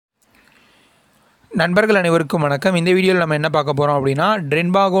நண்பர்கள் அனைவருக்கும் வணக்கம். இந்த வீடியோவில் நம்ம என்ன பார்க்க போகிறோம் அப்படின்னா,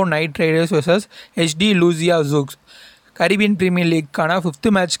 Trinbago Knight Riders vs HD Lucia Zouks Caribbean premier லீக்கான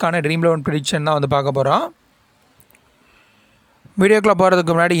 5th மேட்ச்க்கான Dream11 prediction தான் வந்து பார்க்க போகிறோம். வீடியோக்குள்ள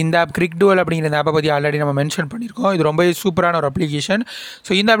போகிறதுக்கு முன்னாடி இந்த ஆப் கிரிக் டுவல் அப்படிங்கிற இந்த ஆப்பை பற்றி ஆல்ரெடி நம்ம மென்ஷன் பண்ணியிருக்கோம். இது ரொம்ப சூப்பரான ஒரு அப்ளிகேஷன்.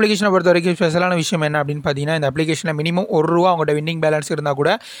 ஸோ இந்த அப்ளிகேஷனை பொறுத்த வரைக்கும் ஸ்பெஷலான விஷயம் என்ன அப்படின்னு பார்த்தீங்கன்னா, இந்த அப்ளிகேஷனில் மினிமம் ₹1 உங்களோட வின்னிங் பேலன்ஸ் இருந்தால்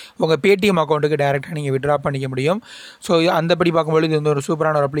கூட உங்கள் பேடிஎம் அக்கௌண்ட்டுக்கு டேரெக்டாக நீங்கள் விட்ரா பண்ணிக்க முடியும். ஸோ அந்தபடி பார்க்கும்போது இது வந்து ஒரு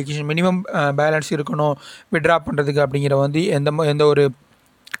சூப்பரான ஒரு அப்ளிகேஷன். மினிமம் பேலன்ஸ் இருக்கணும் விட்ரா பண்ணுறதுக்கு அப்படிங்கிற வந்து எந்த ஒரு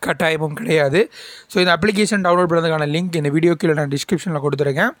கட்டாயமும் கிடையாது. ஸோ இந்த அப்ளிகேஷன் டவுன்லோட் பண்ணுறதுக்கான லிங்க் இந்த வீடியோ கீழே நான் டிஸ்கிரிப்ஷனில்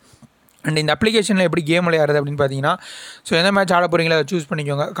கொடுத்துருக்கேன். அண்ட் இந்த அப்ளிகேஷனில் எப்படி கேம் விளையாடுறது அப்படின்னு பார்த்தீங்கன்னா, ஸோ எந்த மேட்ச் ஆட போகிறீங்களோ அதை சூஸ்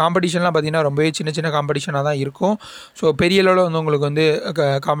பண்ணிக்கோங்க. காம்படிஷன்லாம் பார்த்தீங்கன்னா ரொம்பவே சின்ன காம்படிஷனாக தான் இருக்கும். ஸோ பெரிய அளவில் வந்து உங்களுக்கு வந்து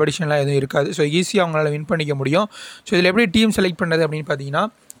காம்படிஷன்லாம் எதுவும் இருக்காது. ஸோ ஈஸியாக அவங்களால வின் பண்ணிக்க முடியும். ஸோ இதில் எப்படி டீம் செலக்ட் பண்ணுறது அப்படின்னு பார்த்தீங்கன்னா,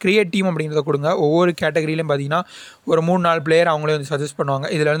 கிரியேட் டீம் அப்படிங்கிறத கொடுங்க. ஒவ்வொரு கேட்டகரியிலையும் பார்த்தீங்கன்னா ஒரு 3-4 பிளேயர் அவங்களே வந்து சஜஸ்ட் பண்ணுவாங்க.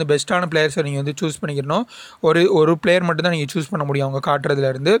 இதில் வந்து பெஸ்ட்டான பிளேயர்ஸை நீங்கள் வந்து சூஸ் பண்ணிக்கணும். ஒரு பிளேயர் மட்டும் தான் நீங்கள் சூஸ் பண்ண முடியும் அவங்க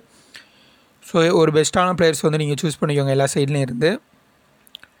காட்டுறதுலேருந்து. ஸோ ஒரு பெஸ்ட்டான பிளேயர்ஸ் வந்து நீங்கள் சூஸ் பண்ணிக்கோங்க எல்லா சைட்லேயும் இருந்து.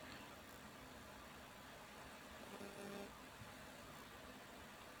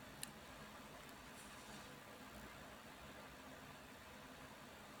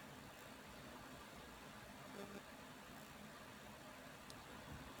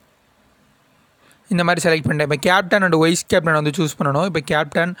 இந்த மாதிரி செலக்ட் பண்ணிட்டேன். இப்போ கேப்டன் அண்ட் வைஸ் கேப்டன் வந்து சூஸ் பண்ணணும். இப்போ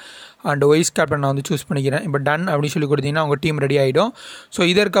கேப்டன் அண்ட் வைஸ் கேப்டன் நான் வந்து சூஸ் பண்ணிக்கிறேன். இப்போ டன் அப்படின்னு சொல்லி கொடுத்தீங்கன்னா உங்கள் டீம் ரெடி ஆகிடும். ஸோ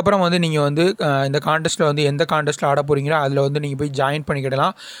இதற்கப்புறம் வந்து நீங்கள் வந்து இந்த கான்டெஸ்ட்டில் வந்து எந்த கான்டெஸ்ட்டில் ஆட போகிறீங்களோ அதில் வந்து நீங்கள் போய் ஜாயின்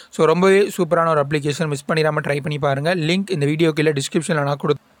பண்ணிக்கிடலாம். ஸோ ரொம்பவே சூப்பரான ஒரு அப்ளிகேஷன். மிஸ் பண்ணிடாமல் ட்ரை பண்ணி பாருங்கள். லிங்க் இந்த வீடியோ கீழே டிஸ்கிரிப்ஷனில்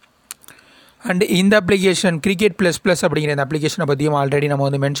நான் அண்ட் இந்த அப்ளிகேஷன் கிரிக்கெட் ப்ளஸ் அப்படிங்கிற இந்த அப்ளிகேஷனை பற்றியும் ஆல்ரெடி நம்ம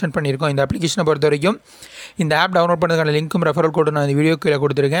வந்து மென்ஷன் பண்ணியிருக்கோம். இந்த அப்ளிகேஷனை பொறுத்த வரைக்கும் இந்த ஆப் டவுன்லோட் பண்ணுறதுக்கான லிங்க்கும் ரெஃபரல் கோடு நான் இந்த வீடியோ கீழே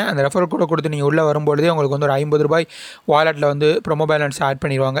கொடுத்துருக்கேன். அந்த ரெஃபரல் கோடை கொடுத்து நீங்கள் உள்ளே வரும்போதே உங்களுக்கு வந்து ஒரு ₹50 வாலெட்டில் வந்து ப்ரோமோ பேலன்ஸ் ஆட்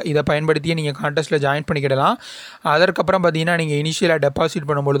பண்ணிடுவாங்க. இதை பயன்படுத்தியே நீங்கள் கான்டெஸ்ட்டில் ஜாயின் பண்ணிக்கிடலாம். அதற்கப்புறம் பார்த்தீங்கன்னா, நீங்கள் இனிஷியலாக டெபாசிட்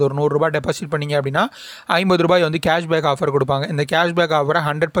பண்ணும்பொழுது ஒரு ₹100 டெபாசிட் பண்ணிங்க அப்படின்னா ₹50 வந்து கேஷ்பேக் ஆஃபர் கொடுப்பாங்க. இந்த கேஷ்பேக் ஆஃபரை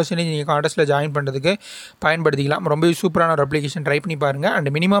 100% நீங்கள் கான்டெஸ்ட்டில் ஜாயின் பண்ணுறதுக்கு பயன்படுத்திக்கலாம். ரொம்ப சூப்பரான ஒரு அப்ளிகேஷன். ட்ரை பண்ணி பாருங்கள்.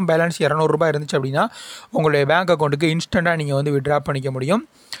 அண்ட் மினிமம் பேலன்ஸ் ₹200 இருந்துச்சு அப்படின்னா உங்களுடைய பேங்க் அக்கௌண்ட்டுக்கு இன்ஸ்டண்ட்டாக நீங்கள் வந்து விட்ரா பண்ணிக்க முடியும்.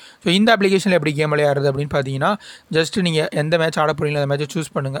 ஸோ இந்த அப்ளிகேஷனில் எப்படி கேம் விளையாடுறது அப்படின்னு பார்த்தீங்கன்னா, ஜஸ்ட் நீங்கள் எந்த மேட்ச் ஆட போகிறீங்களோ அந்த மேட்சை சூஸ்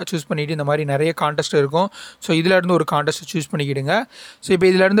பண்ணுங்கள். சூஸ் பண்ணிவிட்டு இந்த மாதிரி நிறைய கான்டெஸ்ட் இருக்கும். ஸோ இதிலேருந்து ஒரு கான்டெஸ்ட்டை சூஸ் பண்ணிக்கிடுங்க. ஸோ இப்போ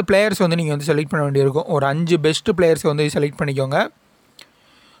இதிலேருந்து பிளேயர்ஸ் வந்து நீங்கள் வந்து செலக்ட் பண்ண வேண்டியிருக்கும். ஒரு 5 பெஸ்ட்டு பிளேயர்ஸை வந்து செலக்ட் பண்ணிக்கோங்க.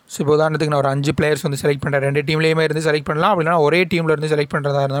 ஸோ இப்போ உதாரணத்துக்கு நான் ஒரு 5 பிளேயர்ஸ் வந்து செலக்ட் பண்ணுறேன். 2 டீம்லேயுமே இருந்து செலக்ட் பண்ணலாம். அப்படின்னா ஒரே டீமில் இருந்து செலக்ட்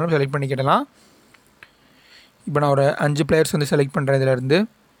பண்ணுறதா இருந்தாலும் செலக்ட் பண்ணிக்கிடலாம். இப்போ நான் ஒரு 5 பிளேயர்ஸ் வந்து செலக்ட் பண்ணுறேன் இதிலேருந்து.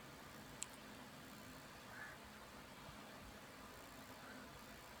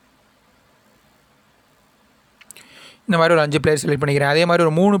 இந்த மாதிரி ஒரு 5 பிளேயர்ஸ் செலக்ட் பண்ணிக்கிறேன். அதே மாதிரி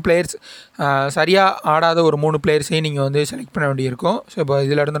ஒரு 3 பிளேயர்ஸ் சரியாக ஆடாத ஒரு 3 பிளேயர்ஸையும் நீங்கள் வந்து செலக்ட் பண்ண வேண்டியிருக்கும். ஸோ இப்போ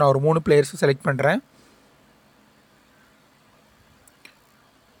இதிலேருந்து நான் ஒரு 3 பிளேயர்ஸ் செலக்ட் பண்ணுறேன்.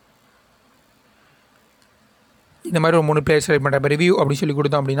 இந்த மாதிரி ஒரு 3 பிளேயர்ஸ் செலக்ட் பண்ணுறேன். இப்போ ரிவ்யூ அப்படி சொல்லி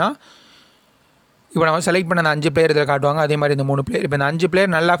கொடுத்தோம் அப்படின்னா, இப்போ நம்ம செலக்ட் பண்ண அந்த 5 பிளேயர் இதில் காட்டுவாங்க. அதே மாதிரி இந்த 3 பிளேயர். இப்போ இந்த 5 பிளேயர்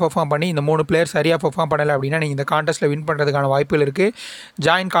நல்லா பெர்ஃபார்ம் பண்ணி இந்த 3 பிளேயர் சரியாக பெர்ஃபார்ம் பண்ணலை அப்படின்னா நீங்கள் இந்த கான்டெஸ்ட்டில் வின் பண்ணுறதுக்கான வாய்ப்புகள் இருக்குது.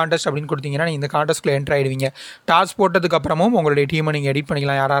 ஜாயின் கான்டெஸ்ட் அப்படின்னு கொடுத்தீங்கன்னா நீங்கள் இந்த கான்டெஸ்ட்டில் என்ட்ரு ஆகிடுவீங்க. டாஸ் போட்டதுக்கப்புறமும் உங்களுடைய டீமை நீங்கள் எடிட்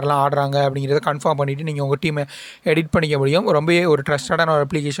பண்ணிக்கலாம். யாரெல்லாம் ஆடுறாங்க அப்படிங்கிறத கன்ஃபார்ம் பண்ணிவிட்டு நீங்கள் உங்கள் டீமை எடிட் பண்ணிக்க முடியும். ரொம்பவே ஒரு ட்ரஸ்டடான ஒரு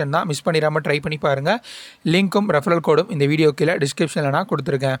அப்ளிகேஷன் தான். மிஸ் பண்ணிடாமல் ட்ரை பண்ணி பாருங்கள். லிங்க்கும் ரெஃபரல் கோடும் இந்த வீடியோ கீழே டிஸ்கிரிப்ஷனில் நான்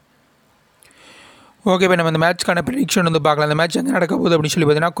கொடுத்துருக்கேன். ஓகே, இப்போ நம்ம இந்த மேட்ச்க்கான ப்ரெடிக்ஷன் வந்து பார்க்கலாம். இந்த மேட்ச் எங்கே நடக்க போகுது அப்படின்னு சொல்லி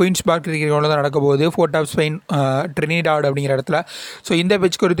பார்த்தீங்கன்னா, குயின்ஸ் பார்க் கிரிக்கெட் கிரவுண்டில் தான் நடக்க போகுது. ஃபோர்ட் ஆஃப் ஸ்பெயின் ட்ரினிடாட் அப்படிங்கிற இடத்துல. ஸோ இந்த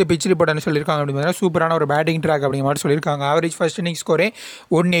பிச் குறித்து பிச் ரிப்போர்ட் சொல்லியிருக்காங்க அப்படின்னு பார்த்தீங்கன்னா, சூப்பரான ஒரு பேட்டிங் ட்ராக் அப்படிங்கிற மாதிரி சொல்லியிருக்காங்க. ஆவரேஜ் ஃபர்ஸ்ட் இன்னிங் ஸ்கோரே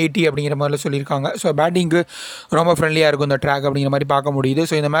 180 அப்படிங்கிற மாதிரி சொல்லியிருக்காங்க. ஸோ பேட்டிங்கு ரொம்ப ஃப்ரெண்ட்லியாக இருக்கும் இந்த ட்ராக் அப்படிங்கிற மாதிரி பார்க்க முடியுது.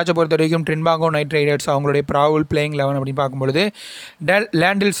 ஸோ இந்த மேட்சை பொறுத்த வரைக்கும் ட்ரின்பாகோ நைட் ரைடர்ஸ் அவங்களுடைய ப்ராவல் பிளேயிங் 11 அப்படின்னு பார்க்கும்பொழுது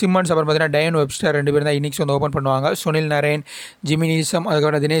லேண்டில் சிம்மன்ஸ், அப்புறம் பார்த்தீங்கன்னா டயன் வெப்ஸ்டர் 2 பேரும் தான் இன்னிங்ஸ் வந்து ஓப்பன் பண்ணுவாங்க. சுனில் நரேன், ஜிமி நீசம்,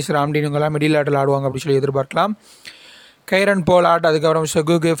 அதுக்கப்புறம் தினேஷ் ராம்டீன் இவங்கெல்லாம் மிடில் ஆட்டில் ஆடுவாங்க அப்படின்னு சொல்லி எதிர்பார்க்கலாம். கைரன் போலாட், அதுக்கப்புறம்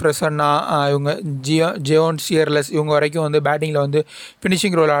ஷகுகே ஃப்ரெசன்னா, இவங்க ஜியோன் சியர்லெஸ் இவங்க வரைக்கும் வந்து பேட்டிங்கில் வந்து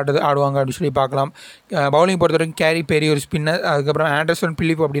ஃபினிஷிங் ரோல் ஆடுவாங்க அப்படின்னு சொல்லி பார்க்கலாம். பவுலிங் பொறுத்த வரைக்கும் கேரி பெரி ஒரு ஸ்பின்னர், அதுக்கப்புறம் ஆண்டர்சன்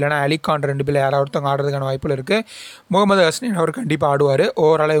பிலிப் அப்படி இல்லைனா அலிகான் 2 பேர் யாராவது ஒருத்தவங்க ஆடுறதுக்கான வாய்ப்புகள் இருக்குது. முகமது ஹஸ்னின் அவர் கண்டிப்பாக ஆடுவார்.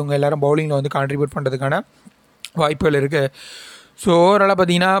 ஓவராலாக இவங்க எல்லோரும் பவுலிங்கில் வந்து கான்ட்ரிபியூட் பண்ணுறதுக்கான வாய்ப்புகள் இருக்குது. ஸோ ஓவராலாக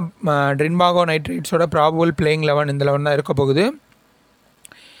பார்த்தீங்கன்னா ட்ரின்பாகோ நைட் ரைடர்ஸோட ப்ராபபிள் பிளேயிங் 11 இந்த 11 தான் இருக்க போகுது.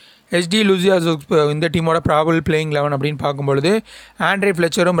 எஸ்டி லூசியாஸ் இந்த டீமோட ப்ராபபிள் பிளேயிங் 11 அப்படின்னு பார்க்கும்பொழுது ஆண்ட்ரே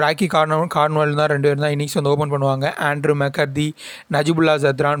ஃப்ளெச்சரும் ராக்கி கார்ன்வால் தான் 2 பேரும் தான் இன்னிங்ஸ் வந்து ஓப்பன் பண்ணுவாங்க. ஆண்ட்ரூ மெக்கர்தி, நஜிபுல்லா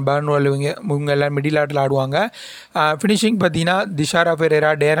ஜத்ரான், பர்ன்வால் இவங்க எல்லாம் மிடில் ஆர்டரில் ஆடுவாங்க. ஃபினிஷிங் பார்த்தீங்கன்னா திஷாரா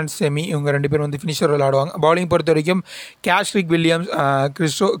ஃபெரேரா, டேரன் செமி இவங்க 2 பேரும் வந்து ஃபினிஷர் ரோல் ஆடுவாங்க. பவுலிங் பொறுத்த வரைக்கும் கேஷ்ரிக் Williams,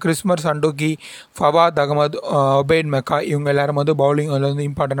 கிறிஸ்மர் சண்டோக்கி, Fawad Ahmed, obeyed Mecca இவங்க எல்லாரும் வந்து பவுலிங் வந்து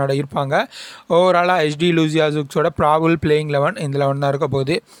இம்பார்ட்டண்டாக இருப்பாங்க. ஓவராலாக எஸ்டி லூசியாஸோட ப்ராபபிள் பிளேயிங் 11 இந்த 11 தான் இருக்க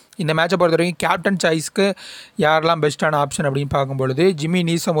போகுது. இந்த மேட்சை பொறுத்த வரைக்கும் கேப்டன் சாய்ஸ்க்கு யாரெல்லாம் பெஸ்ட்டான ஆப்ஷன் அப்படின்னு பார்க்கும்பொழுது ஜிம்மி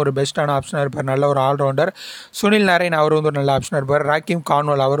நீசம் ஒரு பெஸ்ட்டான ஆப்ஷனாக இருப்பார், நல்ல ஒரு ஆல்ரவுண்டர். சுனில் நாராயண் அவர் வந்து ஒரு நல்ல ஆப்ஷனாக இருப்பார். ராக்கிம்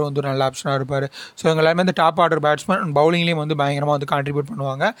கார்ன்வால் அவர் வந்து ஒரு நல்ல ஆப்ஷனாக இருப்பார். ஸோ இவங்க எல்லாருமே வந்து டாப் ஆர்டர் பேட்ஸ்மேன், பவுலிங்லேயும் வந்து பயங்கரமாக வந்து கான்ட்ரிபியூட்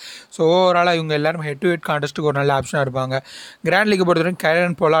பண்ணுவாங்க. ஸோ ஓவராலாக இவங்க எல்லாரும் ஹெட் டு ஹெட் கான்டெஸ்ட்டுக்கு ஒரு நல்ல ஆப்ஷனாக இருப்பாங்க. கிராண்ட் லீக் பொறுத்த வரைக்கும்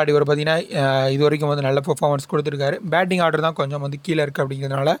கைரன் பொலார்ட் இவர் பார்த்தீங்கன்னா இது வரைக்கும் வந்து நல்ல பெர்ஃபார்மன்ஸ் கொடுத்துருக்காரு. பேட்டிங் ஆர்டர் தான் கொஞ்சம் வந்து கீழே இருக்குது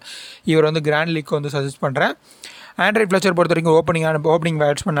அப்படிங்கிறதுனால இவர் வந்து கிராண்ட் லீக் வந்து சஜஸ்ட் பண்ணுறேன். ஆண்ட்ரே ஃப்ளெச்சர் பொறுத்த வரைக்கும் ஓப்பனிங்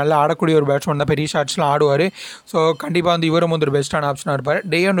பேட்ஸ்மேன், நல்லா ஆடக்கூடிய ஒரு பேட்ஸ்மேன் தான், பெரிய ஷாட்ஸ்லாம் ஆடுவார். ஸோ கண்டிப்பாக வந்து இவரும் வந்து ஒரு பெஸ்ட்டான ஆப்ஷனாக இருப்பார்.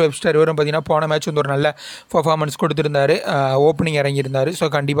 டேயன் வெப்ஸ்டர் இவரும் பார்த்தீங்கன்னா போன மேட்ச் வந்து ஒரு நல்ல பர்ஃபார்மன்ஸ் கொடுத்துருந்தாரு, ஓப்பனிங் இறங்கியிருந்தார். ஸோ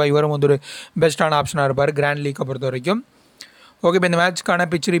கண்டிப்பாக இவரும் வந்து ஒரு பெஸ்ட்டான ஆப்ஷனாக இருப்பார் கிராண்ட் லீக்கை பொறுத்த வரைக்கும். ஓகே, இப்போ இந்த மேட்ச்க்கான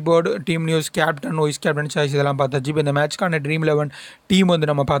pitch report, team news, captain, vice captain choice இதெல்லாம் பார்த்தாச்சு. இப்போ இந்த மேட்ச்க்கான Dream11 டீம்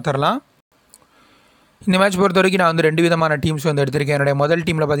வந்து நம்ம பார்த்துடலாம். இந்த மேட்ச் பொறுத்த வரைக்கும் நான் வந்து 2 விதமான டீம்ஸ் வந்து எடுத்திருக்கேன். என்னுடைய முதல்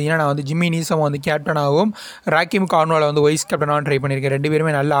டீமில் பார்த்தீங்கன்னா நான் வந்து ஜிம்மி நீசம் வந்து கேப்டனாகவும் ராக்கிம் கார்ன்வாலை வந்து வைஸ் கேப்டனாகவும் ட்ரை பண்ணியிருக்கேன். 2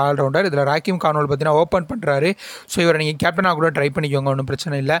 பேருமே நல்ல ஆல்ரவுண்டர். இதில் ராக்கிம் கார்ன்வால் பார்த்தீங்கன்னா ஓப்பன் பண்ணுறாரு. ஸோ இவரை நீங்கள் கேப்டனாக கூட ட்ரை பண்ணிக்கோங்க, ஒன்றும்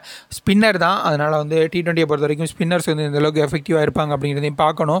பிரச்சனை இல்லை. ஸ்பின்னர் தான், அதனால் வந்து T20 பொறுத்த வரைக்கும் ஸ்பின்னர்ஸ் வந்து இந்தளவுக்கு எஃபெக்டிவாக இருப்பாங்க அப்படிங்கிறதையும்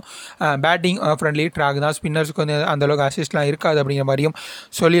பார்க்கணும். பேட்டிங் ஃப்ரெண்ட்லி ட்ராக் தான், ஸ்பின்னர்ஸ்க்கு வந்து அந்தளவுக்கு அசிஸ்ட்லாம் இருக்காது அப்படிங்கிற மாதிரியும்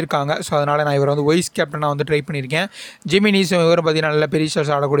சொல்லியிருக்காங்க. ஸோ அதனால் நான் இவர் வந்து வைஸ் கேப்டனாக வந்து ட்ரை பண்ணியிருக்கேன். ஜிம்மி நீசம் இவரும் பார்த்தீங்கன்னா நல்ல பெரிய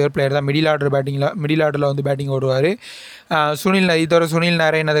ஷாட்ஸ் ஆடக்கூடிய ஒரு பிளேயர் தான். மிடில் ஆர்டரில் வந்து பேட்டிங் ஓடுவார். சுனில்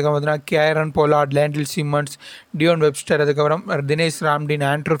நாராயண், அதுக்கப்புறம் பார்த்தீங்கன்னா கேரன் பொலார்ட், லேண்டில் சிம்மன்ஸ், டியோன் வெப்ஸ்டர், அதுக்கப்புறம் தினேஷ் ராம்டின்,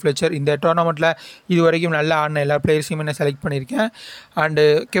 ஆண்ட்ரூ ஃப்ளெச்சர் இந்த டோர்னமெண்ட்டில் இது வரைக்கும் நல்லா ஆடின எல்லா பிளேயர்ஸையுமே நான் செலக்ட் பண்ணியிருக்கேன். அண்டு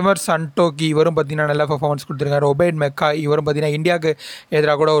கிமர் சண்டோக்கி இவரும் பார்த்தீங்கன்னா நல்லா பர்ஃபார்மன்ஸ் கொடுத்துருக்காரு. ஒபேட் மெக்கா இவரும் பார்த்தீங்கன்னா இந்தியாவுக்கு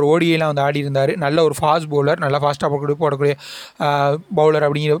எதிராக கூட ஒரு ஓடியெல்லாம் வந்து ஆடி இருந்தார். நல்ல ஒரு ஃபாஸ்ட் பவுலர், நல்லா ஃபாஸ்ட்டாக போடக்கூடிய பவுலர்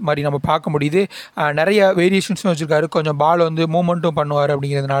அப்படிங்கிற மாதிரி நம்ம பார்க்க முடியுது. நிறைய வேரியேஷன்ஸும் வச்சுருக்காரு. கொஞ்சம் பால் வந்து மூவ்மெண்ட்டும் பண்ணுவார்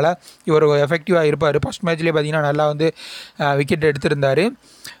அப்படிங்கிறதுனால இவர் எஃபெக்டிவாக இருப்பார். ஃபஸ்ட் மேட்ச்லேயே பார்த்தீங்கன்னா நல்லா வந்து விக்கெட் எடுத்திருந்தார்.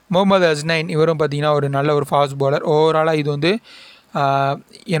 முகமது அஸ்னைன் இவரும் பார்த்தீங்கன்னா ஒரு நல்ல ஒரு ஃபாஸ்ட் பவுலர். ஓவராலாக இது வந்து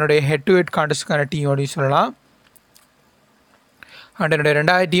என்னுடைய ஹெட் டு ஹெட் கான்டெஸ்ட்டுக்கான டீம் அப்படின்னு சொல்லலாம். அண்ட் என்னுடைய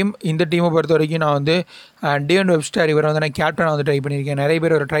 2வது டீம், இந்த டீமை பொறுத்த வரைக்கும் நான் வந்து டியோன் வெப்ஸ்டர் இவரை வந்து நான் கேப்டனாக வந்து ட்ரை பண்ணியிருக்கேன். நிறைய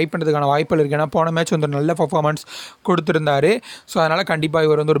பேர் ஒரு ட்ரை பண்ணுறதுக்கான வாய்ப்புகள் இருக்குது. ஏன்னா போன மேட்ச் வந்து ஒரு நல்ல பர்ஃபார்மன்ஸ் கொடுத்துருந்தாரு. ஸோ அதனால் கண்டிப்பாக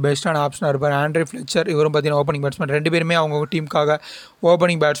இவர் வந்து ஒரு பெஸ்ட்டான ஆப்ஷனாக இருப்பார். ஆண்ட்ரே ஃப்ளெச்சர் இவரும் பார்த்தீங்கன்னா ஓப்பனிங் பேட்ஸ்மேன். 2 பேருமே அவங்க டீமுக்காக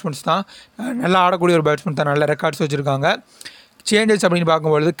ஓப்பனிங் பேட்ஸ்மேன்ஸ் தான், நல்லா ஆடக்கூடிய ஒரு பேட்ஸ்மேன் தான், நல்ல ரெக்கார்ட்ஸ் வச்சுருக்காங்க. சேஞ்சஸ் அப்படின்னு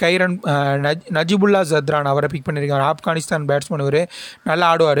பார்க்கும்பொழுது நஜிபுல்லா ஜத்ரான் அவரை பிக் பண்ணியிருக்காங்க. ஆப்கானிஸ்தான் பேட்ஸ்மேன் இவர், நல்லா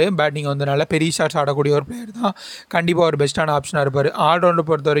ஆடுவார். பேட்டிங் வந்து நல்லா பெரிய ஷாட்ஸ் ஆடக்கூடிய ஒரு பிளேயர் தான், கண்டிப்பாக ஒரு பெஸ்ட்டான ஆப்ஷனாக இருப்பார். ஆல்ரவுண்டர்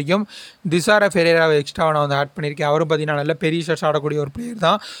பொறுத்த வரைக்கும் திசாரா ஃபெரேராவை எக்ஸ்ட்ராவை நான் வந்து ஆட் பண்ணியிருக்கேன். அவரும் பார்த்தீங்கன்னா நல்ல பெரிய ஷாட்ஸ் ஆடக்கூடிய ஒரு பிளேயர்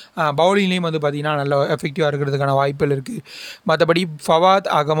தான். பவுலிங்லேயும் வந்து பார்த்தீங்கன்னா நல்ல எஃபெக்டிவாக இருக்கிறதுக்கான வாய்ப்புகள் இருக்குது. மற்றபடி ஃபவாத்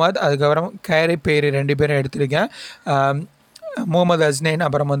அகமது, அதுக்கப்புறம் கேரே பேர் 2 பேரும் எடுத்திருக்கேன். முகமது அஸ்னைன்,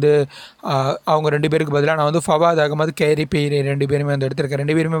 அப்புறம் வந்து அவங்க 2 பேருக்கு பதிலாக நான் வந்து ஃபவாத் அகமது, கேரி பேர் 2 பேருமே வந்து எடுத்திருக்கேன்.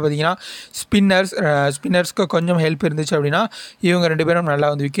 2 பேருமே பார்த்தீங்கன்னா ஸ்பின்னர்ஸ்க்கு கொஞ்சம் ஹெல்ப் இருந்துச்சு அப்படின்னா இவங்க 2 பேரும்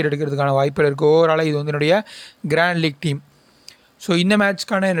நல்லா வந்து விக்கெட் எடுக்கிறதுக்கான வாய்ப்புகள் இருக்குது. ஓவராலாக இது வந்து என்னுடைய கிராண்ட் லீக் டீம். ஸோ இந்த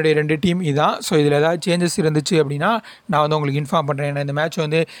மேட்ச்க்கான என்னுடைய 2 டீம் இதான். ஸோ இதில் ஏதாவது சேஞ்சஸ் இருந்துச்சு அப்படின்னா நான் வந்து உங்களுக்கு இன்ஃபார்ம் பண்ணுறேன். ஏன்னா இந்த மேட்ச்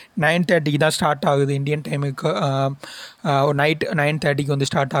வந்து 9:30 தான் ஸ்டார்ட் ஆகுது இந்தியன் டைமுக்கு, நைட் 9:30 வந்து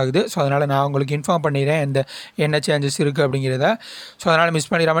ஸ்டார்ட் ஆகுது. ஸோ அதனால் நான் உங்களுக்கு இன்ஃபார்ம் பண்ணிடுறேன் என்ன சேஞ்சஸ் இருக்குது அப்படிங்கிறத. ஸோ அதனால்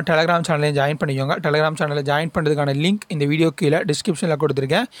மிஸ் பண்ணிடாமல் டெலகிராம் சேனலையும் ஜாயின் பண்ணிக்கோங்க. டெலகிராம் சேனலில் ஜாயின் பண்ணுறதுக்கான லிங்க் இந்த வீடியோ கீழே டிஸ்கிரிப்ஷனில்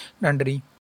கொடுத்துருக்கேன். நன்றி.